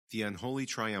The Unholy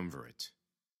Triumvirate.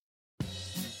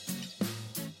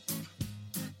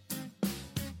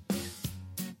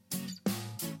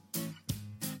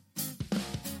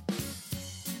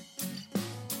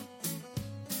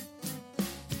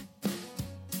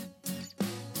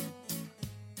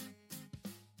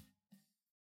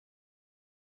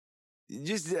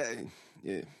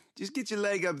 Just get your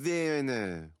leg up there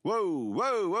and,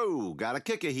 whoa, got a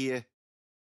kicker here.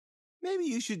 Maybe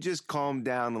you should just calm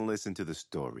down and listen to the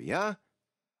story, huh?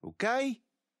 Okay?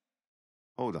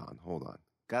 Hold on.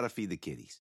 Gotta feed the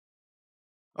kitties.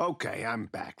 Okay, I'm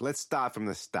back. Let's start from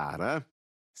the start, huh?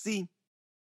 See,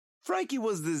 Frankie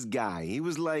was this guy. He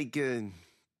was like,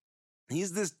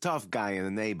 he's this tough guy in the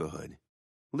neighborhood.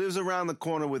 Lives around the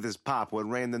corner with his pop what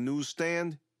ran the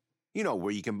newsstand. You know,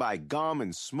 where you can buy gum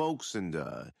and smokes and,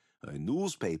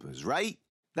 newspapers, right?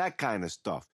 That kind of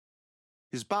stuff.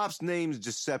 His pop's name's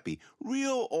Giuseppe.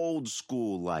 Real old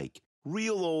school like.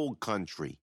 Real old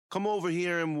country. Come over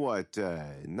here in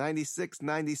 96,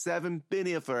 97? Been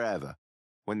here forever.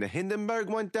 When the Hindenburg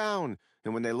went down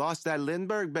and when they lost that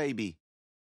Lindbergh baby.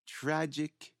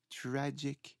 Tragic.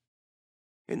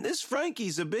 And this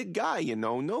Frankie's a big guy, you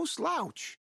know, no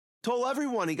slouch. Told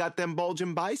everyone he got them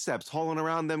bulging biceps hauling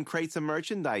around them crates of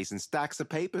merchandise and stacks of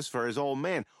papers for his old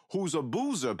man, who's a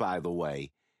boozer, by the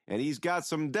way, and he's got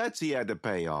some debts he had to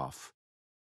pay off.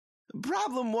 The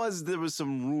problem was there was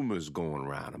some rumors going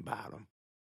around about him.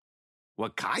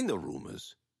 What kind of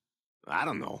rumors? I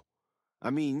don't know. I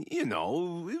mean, you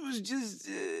know, it was just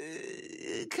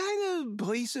kind of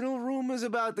personal rumors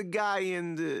about the guy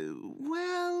and,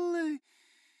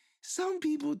 some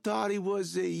people thought he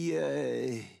was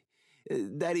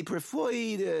that he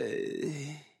preferred,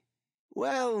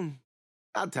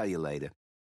 I'll tell you later.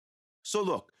 So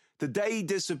look, the day he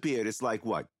disappeared, it's like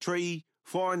 3,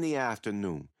 4 in the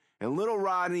afternoon, and little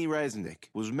Rodney Resnick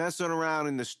was messing around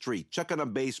in the street, chucking a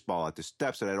baseball at the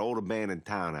steps of that old abandoned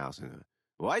townhouse. And,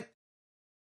 what?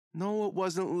 No, it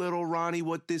wasn't little Ronnie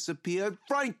what disappeared.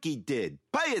 Frankie did.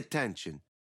 Pay attention.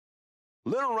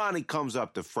 Little Ronnie comes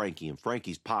up to Frankie and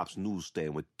Frankie's pop's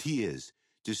newsstand with tears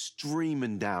just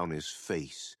streaming down his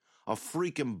face. A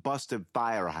freaking busted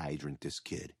fire hydrant, this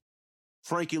kid.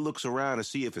 Frankie looks around to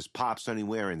see if his pop's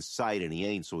anywhere in sight, and he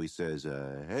ain't, so he says,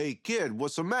 hey, kid,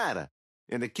 what's the matter?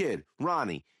 And the kid,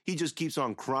 Ronnie, he just keeps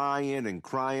on crying and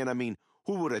crying. I mean,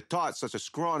 who would have thought such a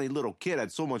scrawny little kid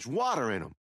had so much water in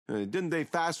him? Didn't they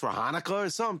fast for Hanukkah or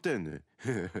something?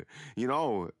 You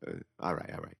know, all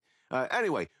right.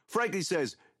 Anyway, Frankie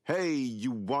says, hey, you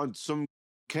want some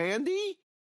candy?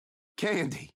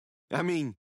 Candy. I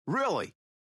mean, really.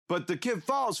 But the kid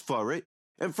falls for it,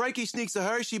 and Frankie sneaks a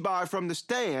Hershey bar from the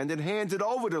stand and hands it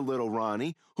over to little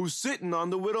Ronnie, who's sitting on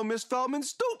the widow Miss Feldman's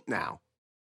stoop now.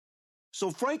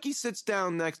 So Frankie sits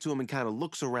down next to him and kind of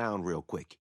looks around real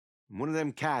quick. One of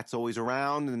them cats always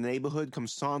around in the neighborhood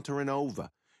comes sauntering over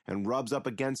and rubs up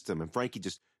against him, and Frankie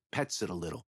just pets it a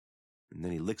little. And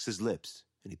then he licks his lips,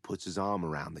 and he puts his arm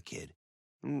around the kid.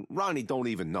 And Ronnie don't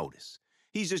even notice.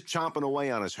 He's just chomping away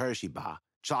on his Hershey bar,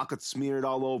 chocolate smeared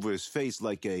all over his face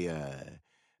like a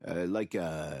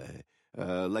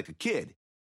kid,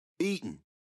 eating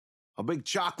a big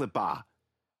chocolate bar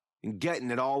and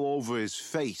getting it all over his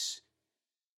face.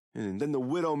 And then the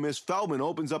widow Miss Feldman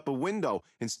opens up a window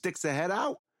and sticks her head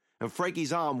out, and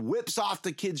Frankie's arm whips off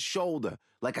the kid's shoulder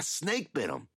like a snake bit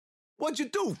him. What'd you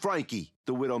do, Frankie?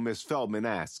 The widow Miss Feldman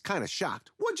asks, kind of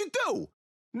shocked. What'd you do?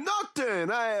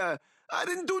 Nothing. I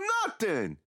didn't do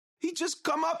nothing. He just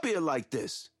come up here like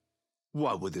this.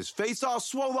 What, with his face all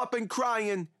swole up and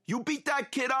crying? You beat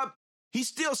that kid up? He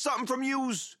steal something from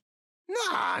yous?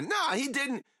 Nah, he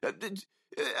didn't.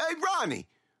 Hey, Ronnie,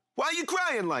 why are you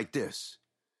crying like this?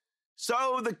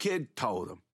 So the kid told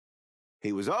him.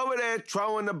 He was over there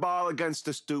throwing the ball against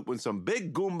the stoop when some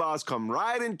big goombas come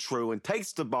riding through and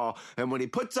takes the ball, and when he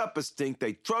puts up a stink,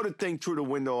 they throw the thing through the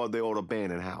window of the old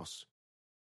abandoned house.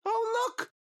 Oh,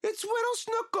 look, it's Widow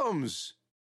Snookums.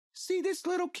 See this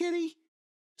little kitty?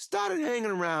 Started hanging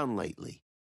around lately.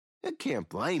 I can't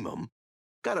blame them.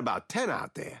 Got about 10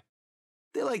 out there.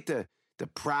 They like to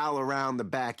prowl around the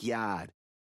backyard.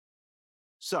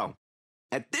 So,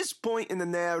 at this point in the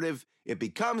narrative, it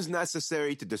becomes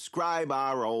necessary to describe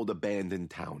our old abandoned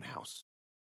townhouse.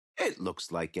 It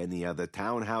looks like any other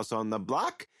townhouse on the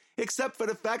block, except for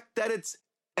the fact that it's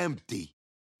empty.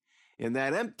 And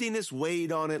that emptiness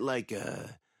weighed on it like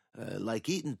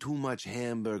eating too much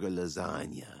hamburger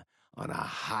lasagna on a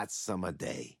hot summer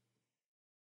day.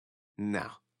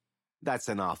 Now, that's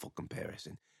an awful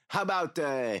comparison. How about,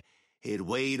 it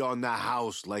weighed on the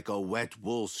house like a wet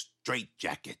wool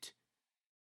straitjacket?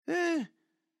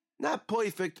 Not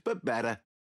perfect, but better.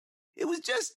 It was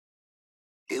just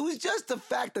It was just the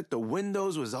fact that the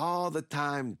windows was all the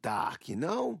time dark, you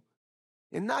know?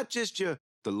 And not just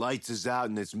the lights is out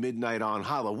and it's midnight on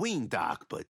Halloween dark,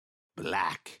 but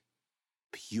black.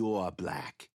 Pure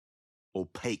black.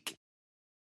 Opaque.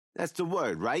 That's the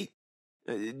word, right?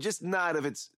 Just nod if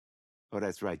it's... Oh,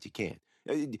 that's right, you can't.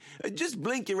 Just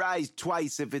blink your eyes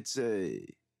twice if it's,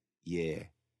 Yeah.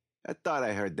 I thought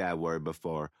I heard that word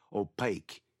before.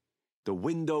 Opaque. The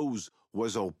windows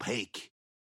was opaque.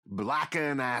 Blacker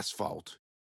than asphalt.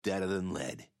 Deader than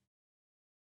lead.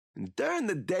 And during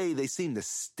the day, they seemed to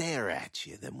stare at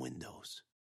you, them windows.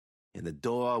 And the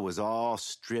door was all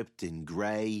stripped in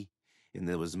gray, and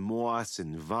there was moss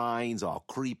and vines all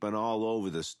creeping all over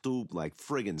the stoop like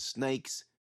friggin' snakes.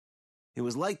 It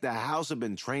was like the house had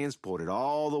been transported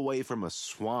all the way from a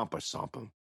swamp or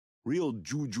something. Real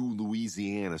Juju,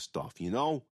 Louisiana stuff, you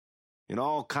know? And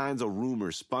all kinds of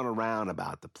rumors spun around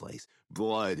about the place.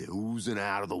 Blood oozing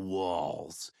out of the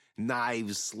walls.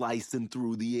 Knives slicing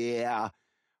through the air.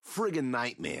 Friggin'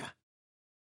 nightmare.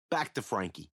 Back to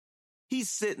Frankie. He's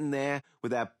sitting there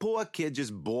with that poor kid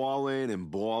just bawling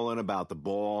and bawling about the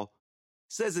ball.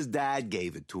 Says his dad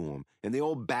gave it to him, and the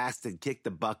old bastard kicked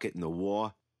the bucket in the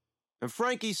war. And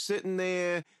Frankie's sitting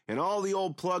there, and all the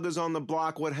old pluggers on the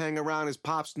block would hang around his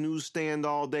pop's newsstand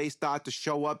all day, start to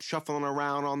show up, shuffling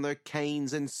around on their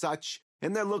canes and such,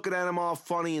 and they're looking at him all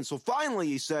funny, and so finally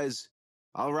he says,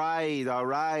 all right,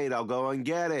 I'll go and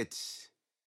get it.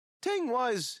 Thing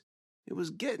was, it was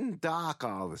getting dark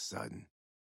all of a sudden.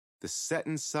 The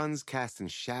setting sun's casting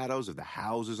shadows of the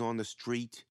houses on the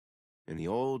street, and the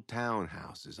old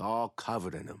townhouses all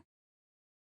covered in them.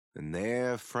 And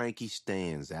there Frankie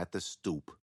stands at the stoop,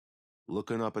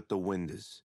 looking up at the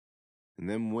windows, and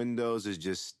them windows is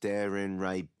just staring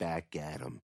right back at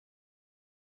him.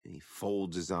 And he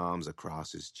folds his arms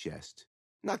across his chest.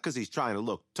 Not 'cause he's trying to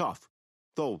look tough,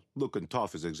 though looking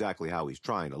tough is exactly how he's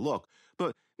trying to look,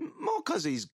 but more 'cause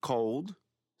he's cold,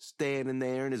 standing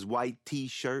there in his white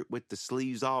T-shirt with the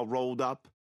sleeves all rolled up,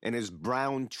 and his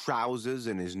brown trousers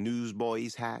and his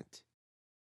newsboy's hat.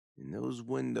 And those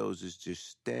windows is just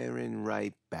staring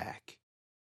right back,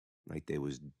 like they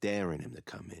was daring him to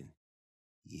come in.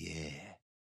 Yeah,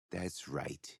 that's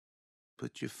right.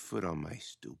 Put your foot on my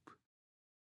stoop.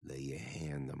 Lay your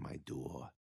hand on my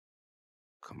door.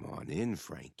 Come on in,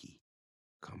 Frankie.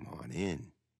 Come on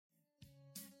in.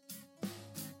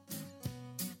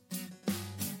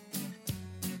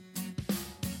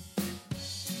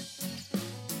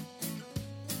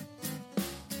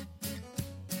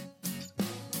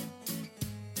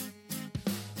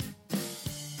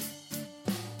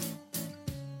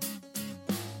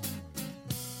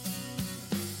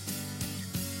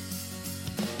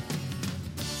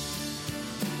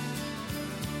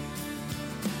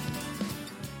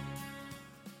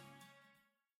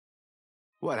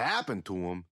 What happened to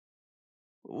him?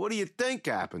 What do you think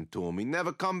happened to him? He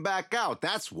never come back out,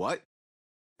 that's what.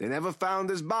 They never found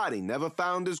his body, never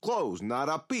found his clothes, not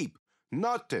a peep,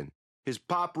 nothing. His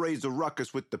pop raised a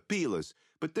ruckus with the peelers,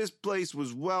 but this place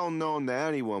was well known to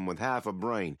anyone with half a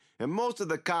brain, and most of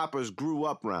the coppers grew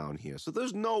up round here, so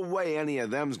there's no way any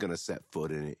of them's gonna set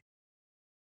foot in it.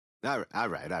 All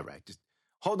right. Just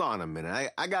hold on a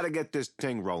minute. I gotta get this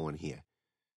thing rolling here.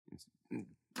 It's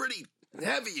pretty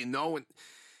heavy, you know, and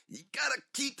you gotta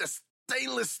keep the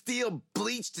stainless steel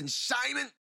bleached and shining.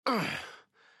 Ugh.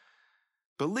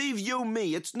 Believe you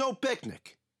me, it's no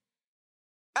picnic.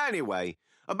 Anyway,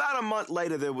 about a month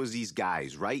later there was these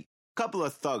guys, right? Couple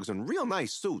of thugs in real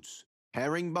nice suits.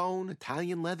 Herringbone,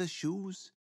 Italian leather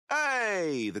shoes.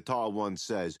 Hey, the tall one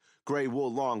says, gray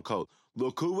wool long coat.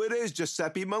 Look who it is,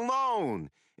 Giuseppe Malone.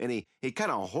 And he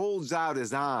kind of holds out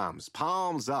his arms,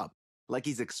 palms up, like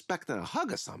he's expecting a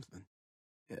hug or something.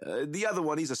 The other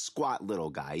one, he's a squat little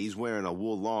guy. He's wearing a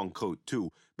wool long coat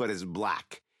too, but it's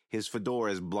black. His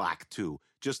fedora is black too,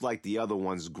 just like the other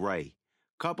one's gray.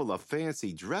 Couple of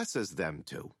fancy dresses, them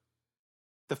two.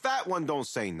 The fat one don't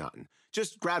say nothing,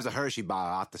 just grabs a Hershey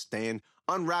bar off the stand,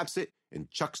 unwraps it,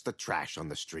 and chucks the trash on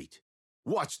the street.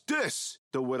 What's this?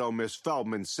 The widow Miss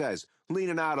Feldman says,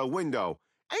 leaning out a window.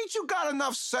 Ain't you got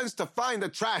enough sense to find the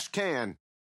trash can?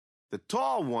 The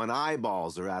tall one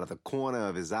eyeballs her out of the corner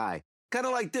of his eye, kind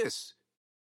of like this.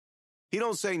 He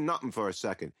don't say nothing for a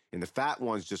second, and the fat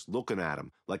one's just looking at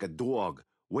him like a dog,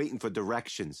 waiting for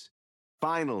directions.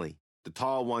 Finally, the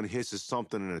tall one hisses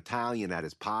something in Italian at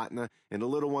his partner, and the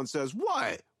little one says,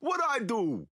 What? What'd I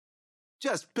do?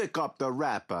 Just pick up the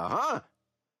wrapper, huh?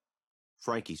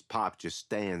 Frankie's pop just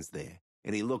stands there,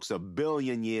 and he looks 1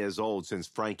 billion years old since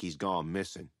Frankie's gone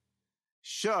missing.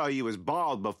 Sure, he was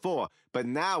bald before, but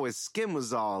now his skin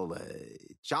was all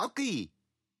chalky.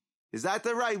 Is that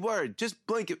the right word? Just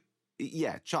blink it.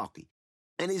 Yeah, chalky.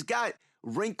 And he's got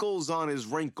wrinkles on his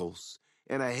wrinkles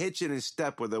and a hitch in his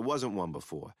step where there wasn't one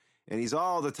before. And he's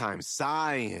all the time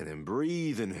sighing and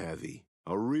breathing heavy.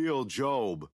 A real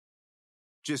Job.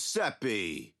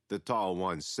 Giuseppe, the tall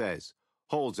one says,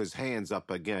 holds his hands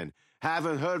up again.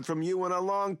 Haven't heard from you in a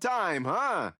long time,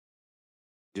 huh?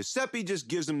 Giuseppe just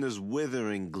gives him this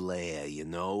withering glare,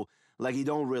 like he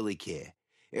don't really care.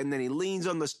 And then he leans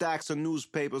on the stacks of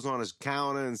newspapers on his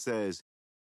counter and says,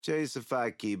 "Che se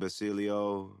fa qui,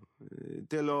 Basilio?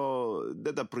 Te lo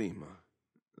detta prima.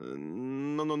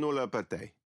 Non ho nulla per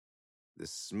te." The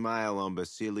smile on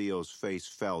Basilio's face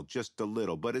fell just a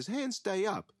little, but his hands stay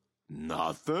up.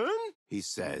 "Nothing?" he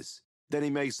says. Then he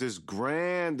makes this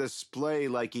grand display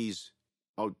like he's...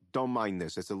 Oh, don't mind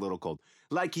this, it's a little cold.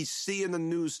 Like he's seeing the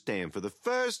newsstand for the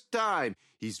first time.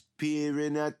 He's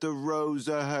peering at the rows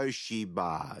of Hershey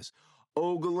bars,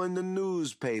 ogling the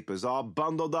newspapers all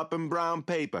bundled up in brown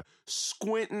paper,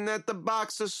 squinting at the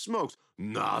box of smokes.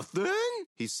 "Nothing?"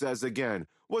 he says again.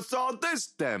 "What's all this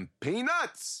then,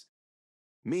 peanuts?"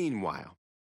 Meanwhile,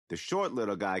 the short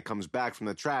little guy comes back from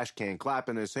the trash can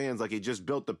clapping his hands like he just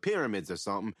built the pyramids or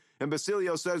something, and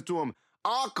Basilio says to him,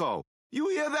 "Arco, you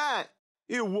hear that?"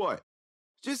 "Hear what?"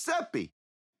 "Giuseppe.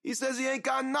 He says he ain't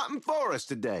got nothing for us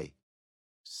today."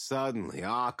 Suddenly,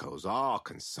 Arco's all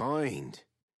concerned.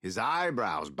 His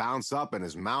eyebrows bounce up and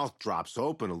his mouth drops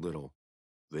open a little.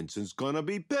 Vincent's gonna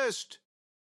be pissed.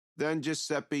 Then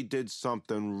Giuseppe did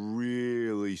something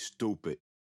really stupid.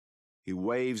 He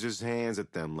waves his hands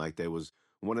at them like they was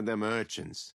one of them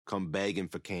urchins come begging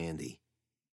for candy.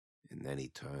 And then he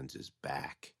turns his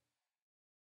back.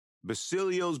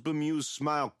 Basilio's bemused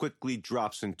smile quickly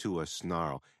drops into a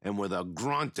snarl, and with a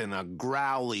grunt and a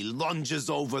growl, he lunges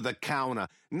over the counter,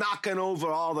 knocking over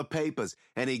all the papers,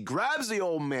 and he grabs the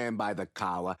old man by the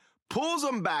collar, pulls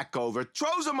him back over,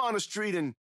 throws him on the street,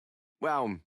 and,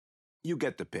 well, you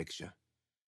get the picture.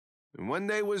 And when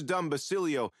they was done,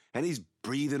 Basilio, and he's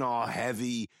breathing all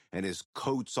heavy, and his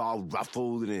coat's all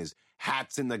ruffled, and his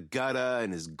hat's in the gutter,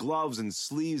 and his gloves and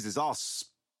sleeves is all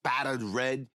spattered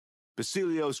red,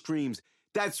 Basilio screams,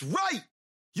 "That's right!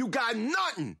 You got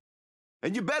nothing!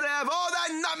 And you better have all that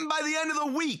nothing by the end of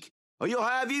the week, or you'll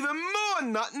have even more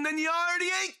nothing than you already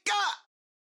ain't got!"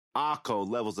 Arco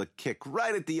levels a kick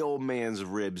right at the old man's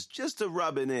ribs just to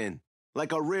rub it in,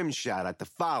 like a rim shot at the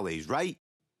Follies, right?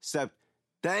 Except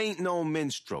there ain't no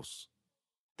minstrels.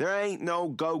 There ain't no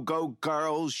go-go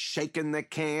girls shaking their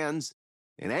cans,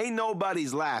 and ain't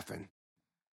nobody's laughing.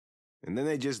 And then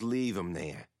they just leave him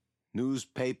there.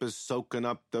 Newspapers soaking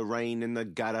up the rain in the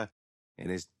gutter, and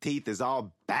his teeth is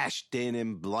all bashed in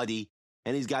and bloody,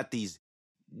 and he's got these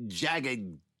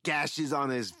jagged gashes on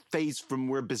his face from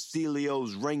where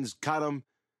Basilio's rings cut him.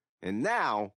 And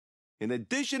now, in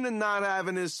addition to not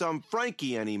having his son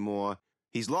Frankie anymore,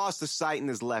 he's lost the sight in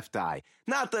his left eye.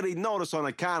 Not that he'd notice on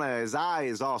account of his eye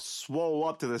is all swole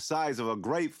up to the size of a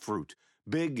grapefruit.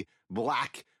 Big,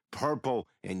 black, purple,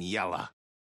 and yellow.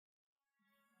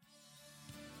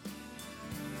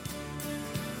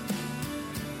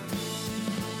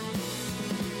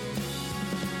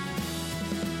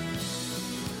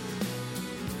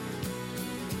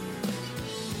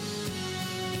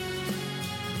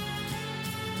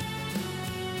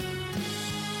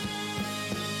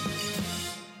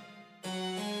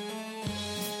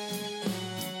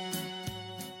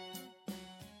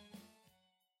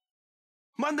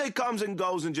 Monday comes and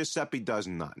goes and Giuseppe does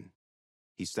nothing.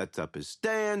 He sets up his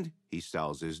stand, he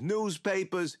sells his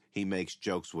newspapers, he makes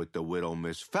jokes with the widow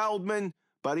Miss Feldman,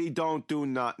 but he don't do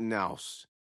nothing else.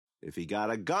 If he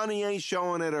got a gun, he ain't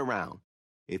showing it around.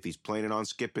 If he's planning on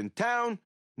skipping town,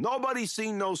 nobody's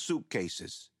seen no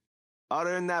suitcases.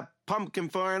 Other than that pumpkin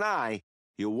for an eye,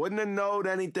 you wouldn't have knowed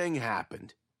anything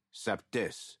happened. Except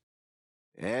this.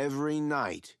 Every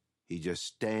night, he just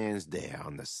stands there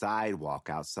on the sidewalk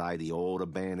outside the old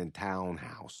abandoned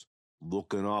townhouse,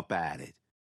 looking up at it.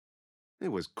 It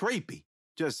was creepy,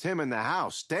 just him in the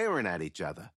house staring at each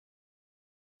other.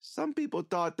 Some people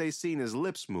thought they seen his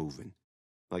lips moving,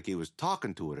 like he was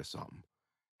talking to it or something.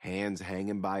 Hands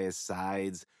hanging by his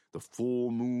sides, the full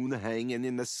moon hanging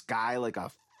in the sky like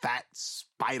a fat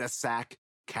spider sack,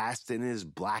 casting his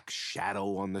black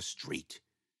shadow on the street.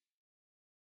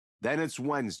 Then it's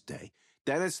Wednesday.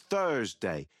 Then it's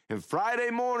Thursday, and Friday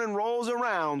morning rolls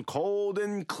around cold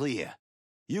and clear.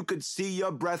 You could see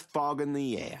your breath fog in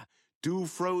the air. Dew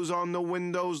froze on the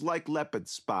windows like leopard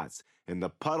spots, and the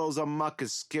puddles of muck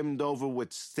is skimmed over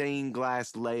with stained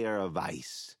glass layer of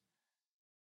ice.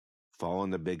 Fall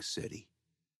in the big city.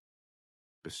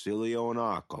 Basilio and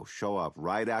Arco show up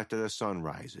right after the sun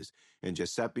rises, and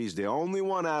Giuseppe's the only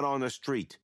one out on the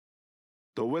street.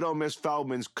 The widow Miss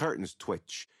Feldman's curtains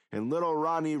twitch, and little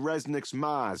Ronnie Resnick's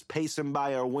ma's pacing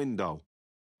by her window.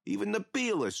 Even the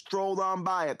Peelers strolled on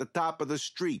by at the top of the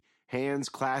street, hands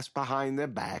clasped behind their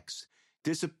backs,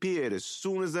 disappeared as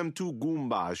soon as them two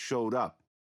Goombas showed up.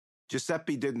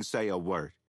 Giuseppe didn't say a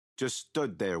word, just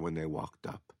stood there when they walked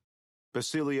up.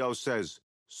 Basilio says,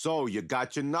 "So, you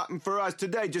got your nothing for us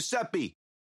today, Giuseppe?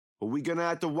 Are we gonna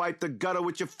have to wipe the gutter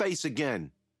with your face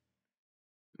again?"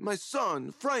 "My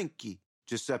son, Frankie,"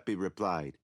 Giuseppe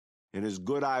replied, and his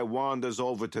good eye wanders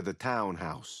over to the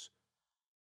townhouse.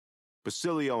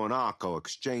 Basilio and Arco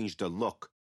exchanged a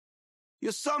look.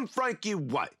 "Your son Frankie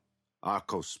what?"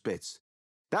 Arco spits.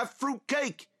 "That fruit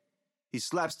cake!" He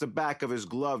slaps the back of his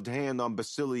gloved hand on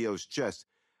Basilio's chest.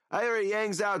 "I hear he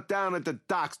hangs out down at the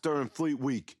docks during Fleet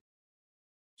Week."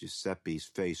 Giuseppe's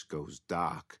face goes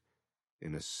dark,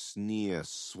 and a sneer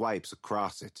swipes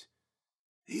across it.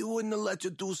 "He wouldn't have let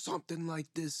you do something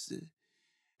like this.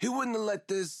 He wouldn't have let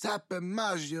this happen,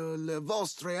 Maggio, le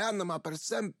vostre anima per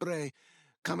sempre,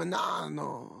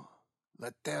 camminano, la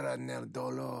terra nel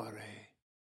dolore."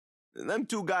 And them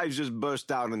two guys just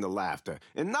burst out into laughter,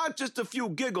 and not just a few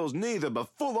giggles neither,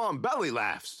 but full-on belly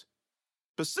laughs.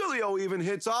 Basilio even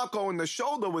hits Arco in the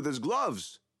shoulder with his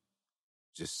gloves.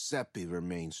 Giuseppe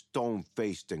remains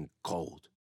stone-faced and cold.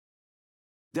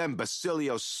 Then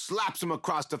Basilio slaps him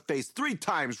across the face 3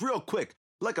 times real quick,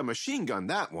 like a machine gun,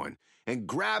 that one, and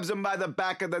grabs him by the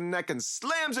back of the neck and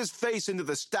slams his face into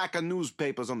the stack of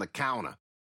newspapers on the counter.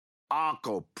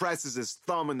 Arco presses his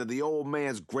thumb into the old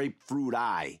man's grapefruit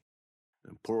eye.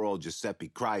 And poor old Giuseppe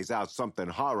cries out something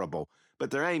horrible,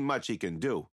 but there ain't much he can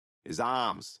do. His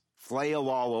arms flail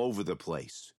all over the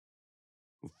place.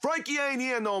 "Frankie ain't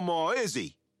here no more, is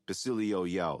he?" Basilio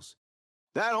yells.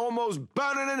 "That homo's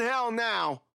burning in hell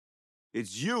now.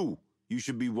 It's you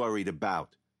should be worried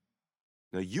about.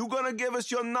 Now you gonna give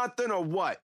us your nothing or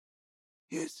what?"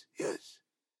 Yes,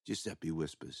 Giuseppe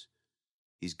whispers.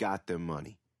 He's got their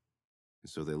money. And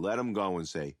so they let him go and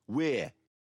say, "Where?"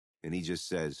 And he just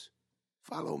says,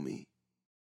 "Follow me."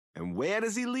 And where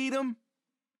does he lead him?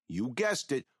 You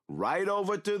guessed it, right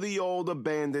over to the old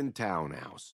abandoned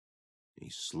townhouse. He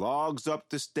slogs up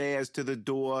the stairs to the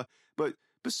door, but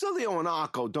Basilio and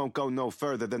Arco don't go no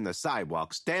further than the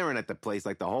sidewalk, staring at the place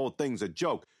like the whole thing's a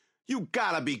joke. "You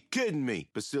gotta be kidding me,"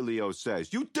 Basilio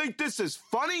says. "You think this is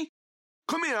funny?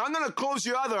 Come here, I'm gonna close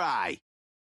your other eye."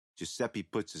 Giuseppe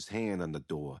puts his hand on the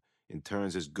door and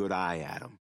turns his good eye at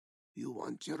him. "You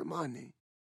want your money?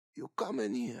 You come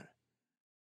in here."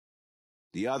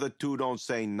 The other two don't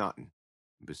say nothing.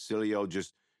 Basilio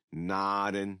just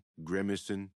nodding,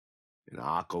 grimacing, and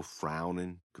Arco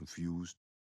frowning, confused.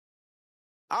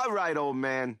 "All right, old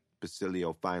man,"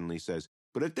 Basilio finally says.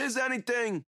 "But if there's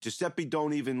anything..." Giuseppe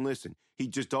don't even listen. He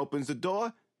just opens the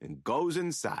door and goes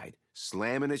inside,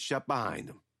 slamming it shut behind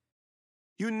him.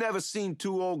 You never seen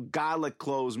 2 old garlic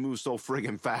cloves move so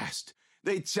friggin' fast.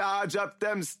 They charge up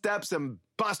them steps and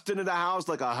bust into the house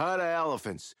like a herd of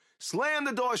elephants. Slam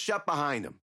the door shut behind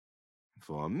them.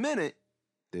 For a minute,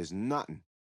 there's nothing.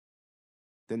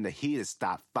 Then the heaters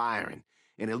stop firing,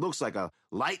 and it looks like a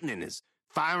lightning is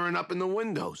firing up in the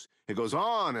windows. It goes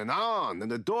on, then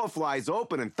the door flies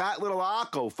open and fat little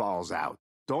Arco falls out.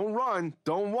 Don't run,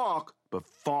 don't walk, but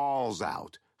falls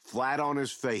out, flat on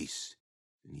his face.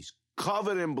 And he's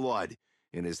covered in blood,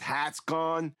 and his hat's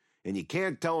gone, and you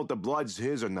can't tell if the blood's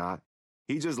his or not.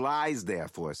 He just lies there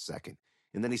for a second,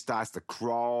 and then he starts to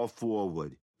crawl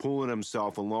forward, pulling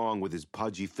himself along with his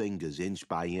pudgy fingers inch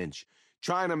by inch,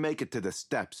 trying to make it to the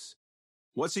steps.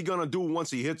 What's he gonna do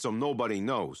once he hits them, nobody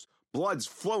knows. Blood's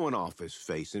flowing off his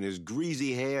face and his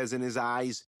greasy hairs in his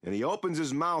eyes, and he opens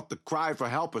his mouth to cry for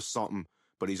help or something,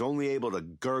 but he's only able to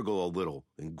gurgle a little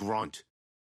and grunt.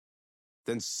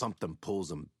 Then something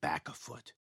pulls him back a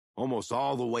foot, almost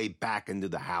all the way back into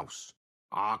the house.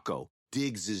 Arco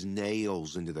digs his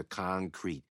nails into the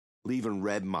concrete, leaving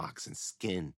red marks and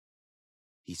skin.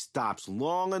 He stops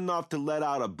long enough to let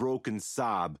out a broken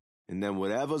sob, and then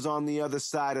whatever's on the other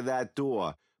side of that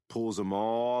door pulls him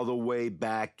all the way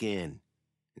back in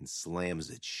and slams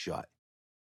it shut.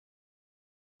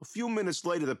 A few minutes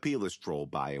later, the Peelers stroll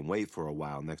by and wait for a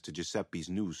while next to Giuseppe's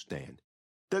newsstand.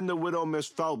 Then the widow Miss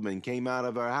Feldman came out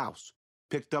of her house,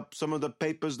 picked up some of the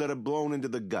papers that had blown into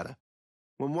the gutter.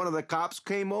 When one of the cops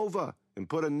came over and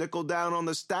put a nickel down on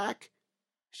the stack,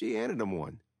 she handed him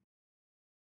one.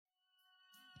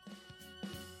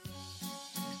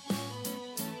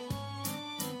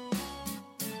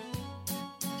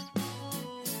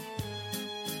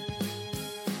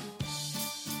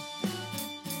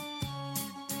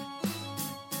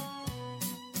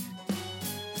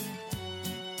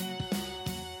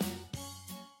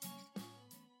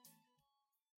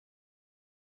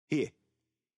 Here,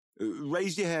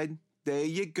 raise your head. There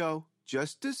you go.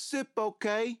 Just a sip,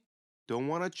 okay? Don't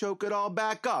want to choke it all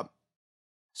back up.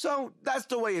 So that's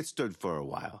the way it stood for a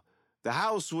while. The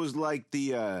house was like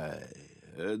the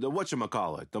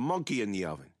whatchamacallit, the monkey in the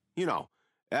oven. You know,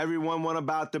 everyone went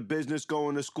about the business,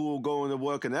 going to school, going to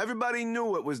work, and everybody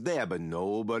knew it was there, but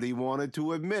nobody wanted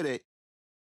to admit it.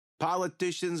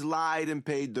 Politicians lied and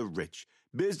paid the rich.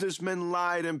 Businessmen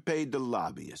lied and paid the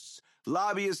lobbyists.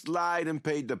 Lobbyists lied and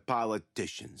paid the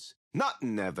politicians.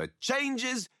 Nothing ever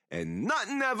changes, and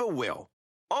nothing ever will.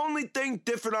 Only thing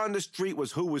different on the street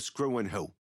was who was screwing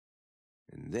who.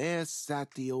 And there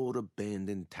sat the old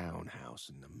abandoned townhouse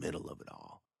in the middle of it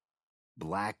all.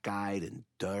 Black-eyed and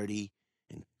dirty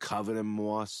and covered in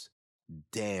moss,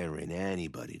 daring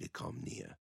anybody to come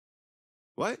near.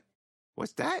 What?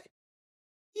 What's that?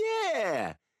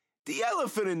 Yeah, the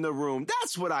elephant in the room.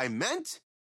 That's what I meant.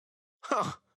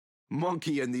 Huh,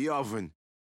 monkey in the oven.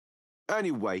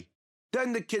 Anyway,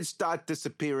 then the kids start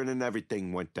disappearing and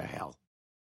everything went to hell.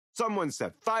 Someone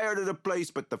set fire to the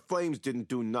place, but the flames didn't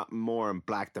do nothing more than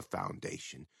black the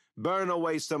foundation, burn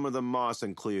away some of the moss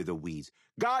and clear the weeds.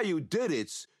 Guy who did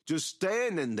it's just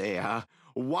standing there,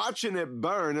 watching it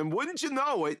burn, and wouldn't you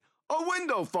know it, a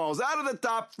window falls out of the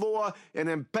top floor and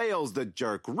impales the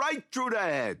jerk right through the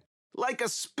head, like a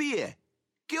spear.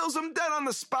 Kills him dead on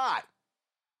the spot.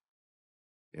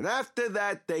 And after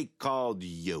that, they called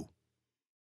you.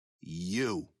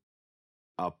 You.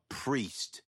 A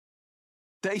priest.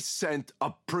 They sent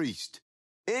a priest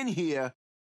in here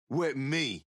with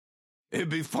me. It'd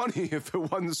be funny if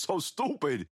it wasn't so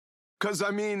stupid. 'Cause,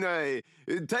 I mean,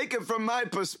 take it from my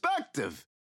perspective.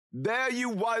 There you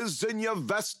was in your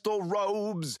vestal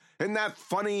robes and that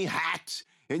funny hat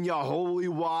and your holy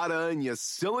water and your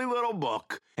silly little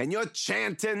book, and you're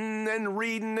chanting and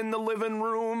reading in the living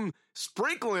room,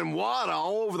 sprinkling water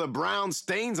all over the brown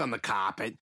stains on the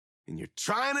carpet, and you're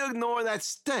trying to ignore that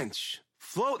stench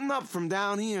floating up from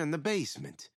down here in the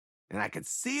basement. And I could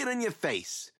see it in your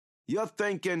face. You're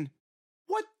thinking,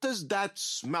 what does that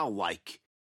smell like?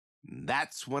 And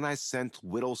that's when I sent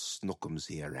Whittle Snookums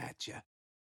here at you.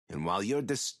 And while you're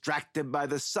distracted by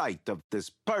the sight of this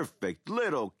perfect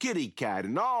little kitty cat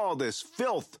and all this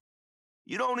filth,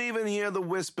 you don't even hear the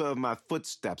whisper of my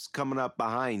footsteps coming up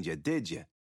behind you, did you?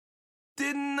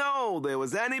 Didn't know there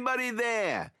was anybody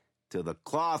there till the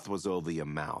cloth was over your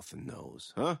mouth and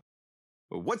nose, huh?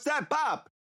 What's that, Pop?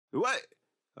 What?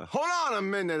 Hold on a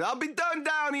minute. I'll be done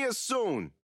down here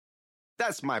soon.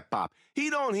 That's my Pop. He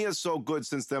don't hear so good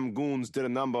since them goons did a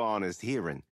number on his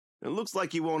hearing. It looks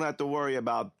like he won't have to worry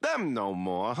about them no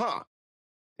more, huh?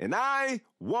 And I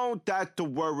won't have to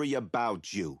worry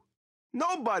about you.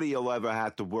 Nobody'll ever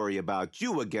have to worry about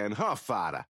you again, huh,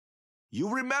 Father?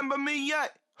 You remember me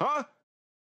yet, huh?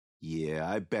 Yeah,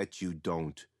 I bet you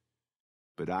don't.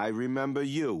 But I remember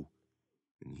you.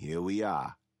 And here we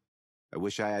are. I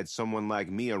wish I had someone like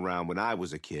me around when I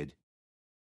was a kid.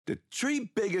 The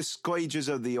three biggest scourges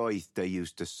of the earth, they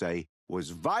used to say, was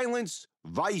violence,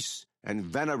 vice, and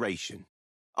veneration.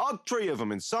 All three of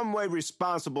them in some way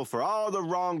responsible for all the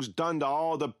wrongs done to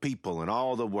all the people in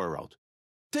all the world.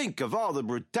 Think of all the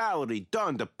brutality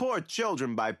done to poor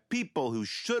children by people who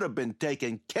should have been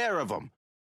taking care of them.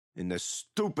 In the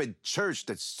stupid church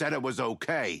that said it was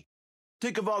okay.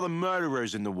 Think of all the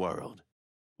murderers in the world.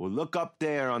 Well, look up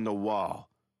there on the wall.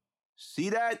 See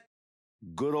that?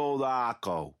 Good old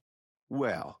Akko.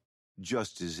 Well,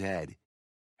 just his head.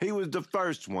 He was the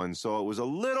first one, so it was a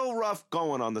little rough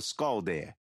going on the skull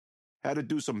there. Had to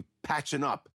do some patching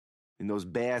up in those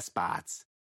bare spots.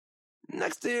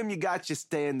 Next to him, you got your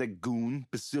stand goon,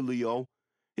 Basilio.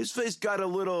 His face got a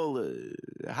little,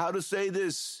 how to say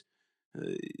this,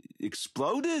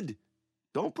 exploded.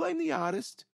 Don't blame the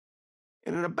artist.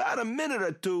 And in about a minute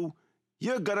or two,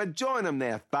 you're gonna join him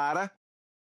there, Father.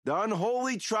 The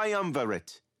unholy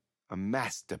triumvirate. A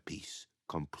masterpiece,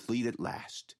 complete at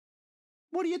last.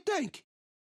 What do you think?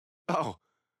 Oh,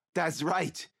 that's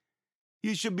right.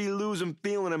 You should be losing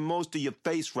feeling in most of your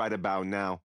face right about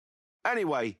now.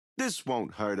 Anyway, this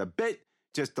won't hurt a bit.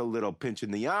 Just a little pinch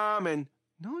in the arm and...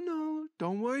 No,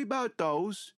 don't worry about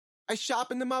those. I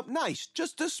sharpened them up nice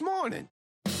just this morning.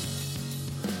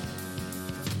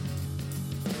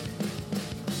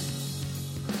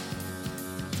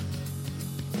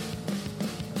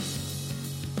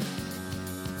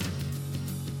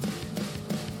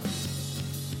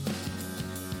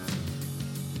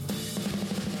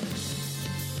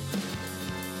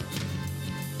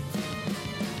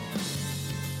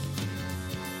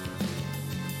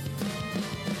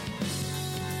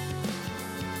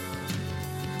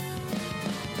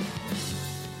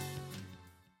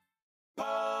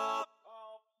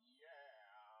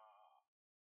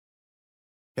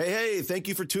 Hey, thank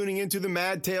you for tuning into the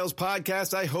Mad Tales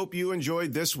podcast. I hope you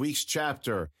enjoyed this week's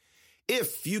chapter.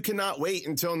 If you cannot wait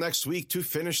until next week to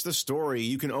finish the story,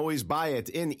 you can always buy it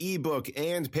in ebook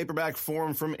and paperback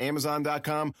form from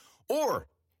Amazon.com, or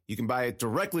you can buy it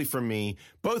directly from me,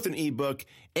 both in ebook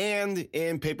and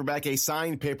in paperback, a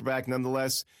signed paperback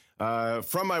nonetheless,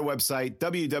 from my website,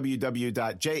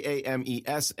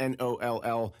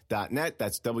 www.jamesnoll.net.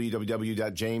 That's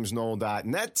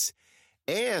www.jamesnoll.net.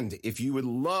 And if you would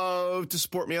love to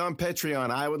support me on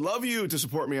Patreon, I would love you to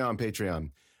support me on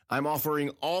Patreon. I'm offering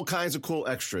all kinds of cool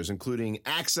extras, including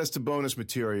access to bonus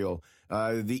material,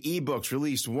 the ebooks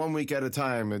released 1 week at a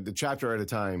time, the chapter at a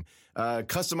time,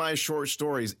 customized short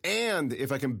stories, and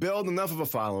if I can build enough of a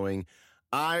following,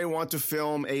 I want to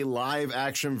film a live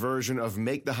action version of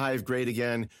Make the Hive Great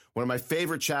Again, one of my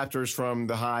favorite chapters from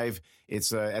The Hive.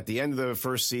 It's at the end of the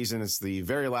first season. It's the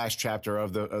very last chapter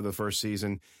of the first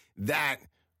season. That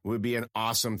would be an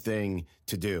awesome thing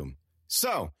to do.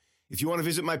 So if you want to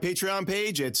visit my Patreon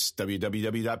page, it's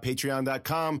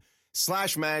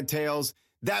www.patreon.com/madtales.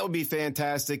 That would be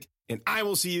fantastic. And I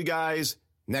will see you guys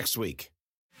next week.